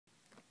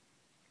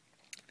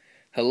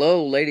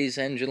Hello, ladies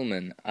and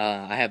gentlemen.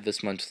 I have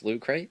this month's Loot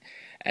Crate.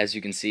 As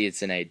you can see,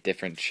 it's in a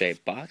different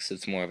shaped box.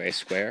 It's more of a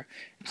square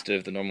instead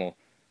of the normal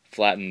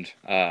flattened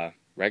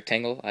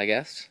rectangle, I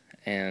guess.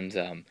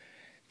 And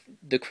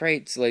the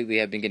crates lately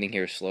have been getting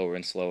here slower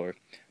and slower.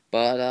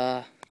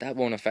 But that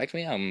won't affect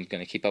me. I'm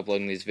going to keep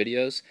uploading these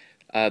videos.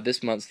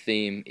 This month's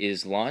theme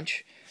is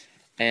launch.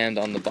 And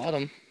on the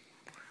bottom,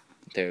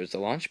 there's the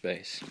launch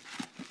base.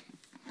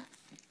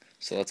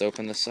 So let's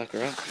open this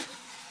sucker up.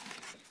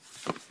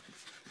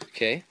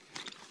 Okay,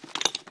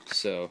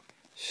 so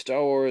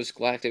Star Wars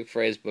Galactic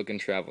Phrase Book and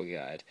Travel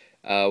Guide.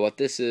 What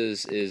this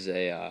is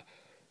a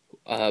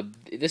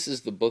this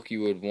is the book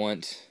you would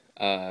want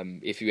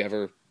if you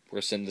ever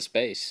were sent to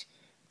space.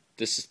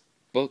 This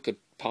book could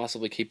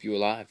possibly keep you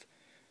alive.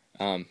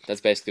 That's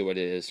basically what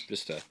it is.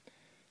 Just a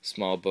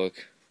small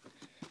book.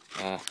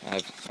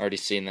 I've already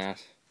seen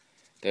that.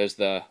 There's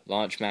the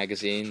launch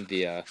magazine,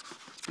 the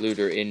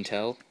looter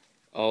intel,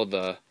 all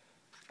the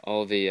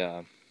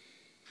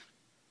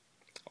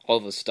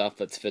stuff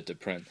that's fit to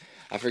print.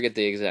 I forget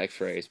the exact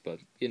phrase, but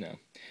you know,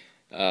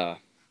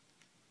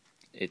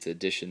 it's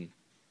edition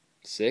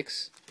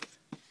 6,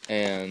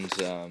 and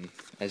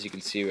as you can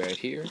see right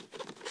here,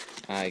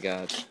 I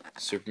got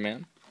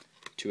Superman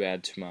to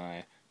add to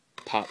my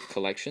pop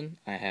collection.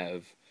 I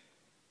have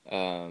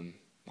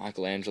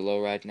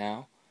Michelangelo right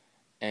now,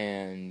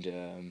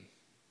 and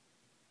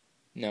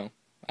no,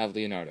 I have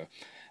Leonardo,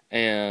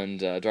 and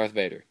Darth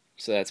Vader.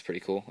 So that's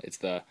pretty cool. It's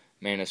the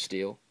Man of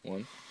Steel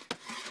one.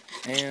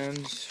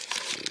 And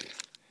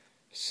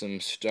some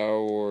Star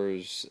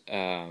Wars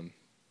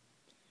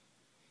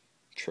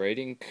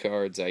trading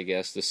cards, I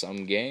guess, to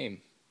some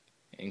game.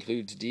 It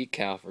includes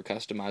decal for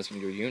customizing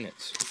your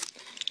units.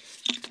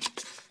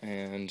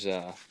 And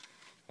a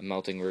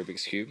melting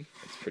Rubik's Cube.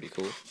 It's pretty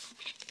cool.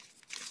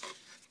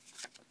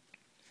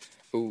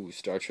 Ooh,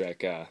 Star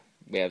Trek.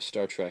 We have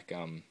Star Trek,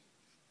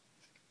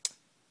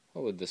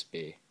 what would this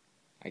be?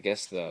 I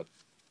guess the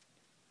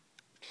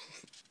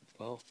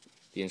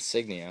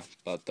insignia,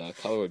 but the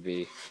color would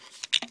be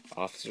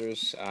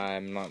officers.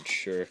 I'm not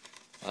sure.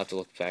 I'll have to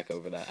look back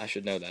over that. I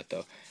should know that,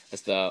 though.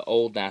 That's the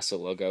old NASA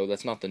logo.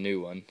 That's not the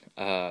new one.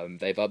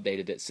 They've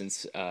updated it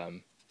since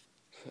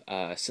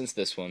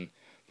this one,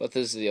 but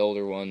this is the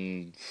older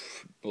one,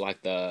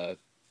 like the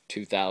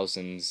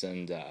 2000s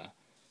and the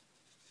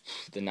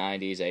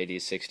 90s, 80s,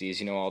 60s.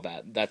 You know, all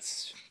that.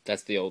 That's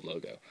the old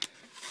logo.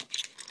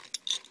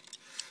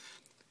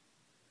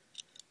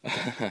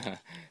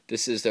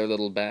 This is their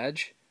little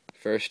badge.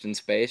 First in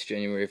space,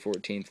 January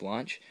 14th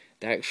launch.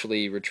 They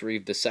actually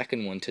retrieved the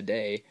second one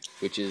today,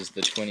 which is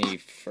the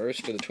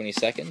 21st or the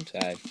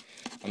 22nd.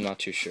 I'm not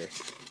too sure.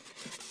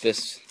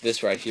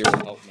 This right here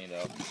will help me,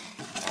 though.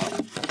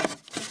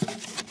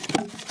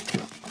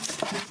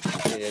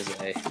 It is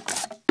a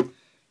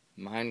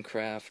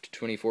Minecraft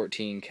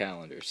 2014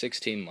 calendar,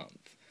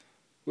 16-month,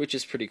 which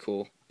is pretty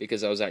cool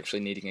because I was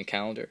actually needing a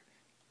calendar.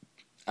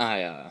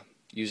 I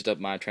used up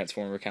my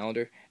Transformer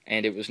calendar,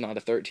 and it was not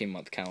a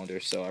 13-month calendar,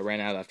 so I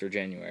ran out after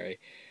January.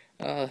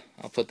 I'll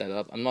put that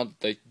up. I'm not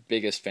the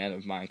biggest fan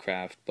of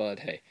Minecraft, but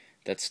hey,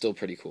 that's still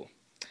pretty cool.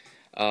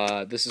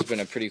 This has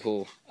been a pretty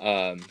cool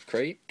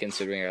crate,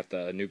 considering I got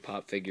the new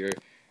pop figure,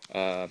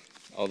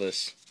 all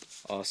this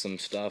awesome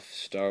stuff,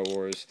 Star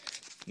Wars,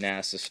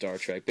 NASA, Star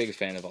Trek. Big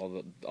fan of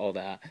all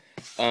that.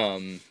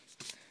 And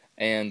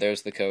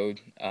there's the code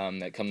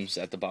that comes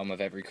at the bottom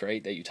of every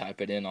crate that you type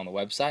it in on the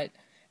website,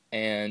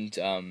 and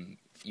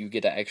you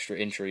get an extra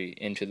entry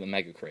into the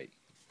Mega Crate.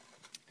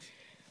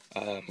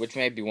 Which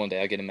maybe one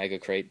day I'll get a Mega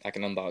Crate. I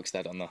can unbox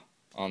that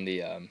on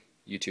the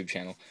YouTube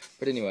channel.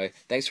 But anyway,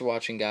 thanks for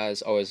watching,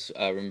 guys. Always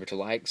remember to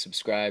like,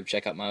 subscribe,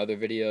 check out my other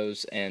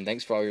videos, and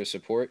thanks for all your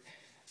support.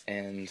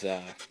 And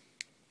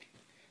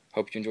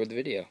hope you enjoyed the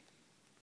video.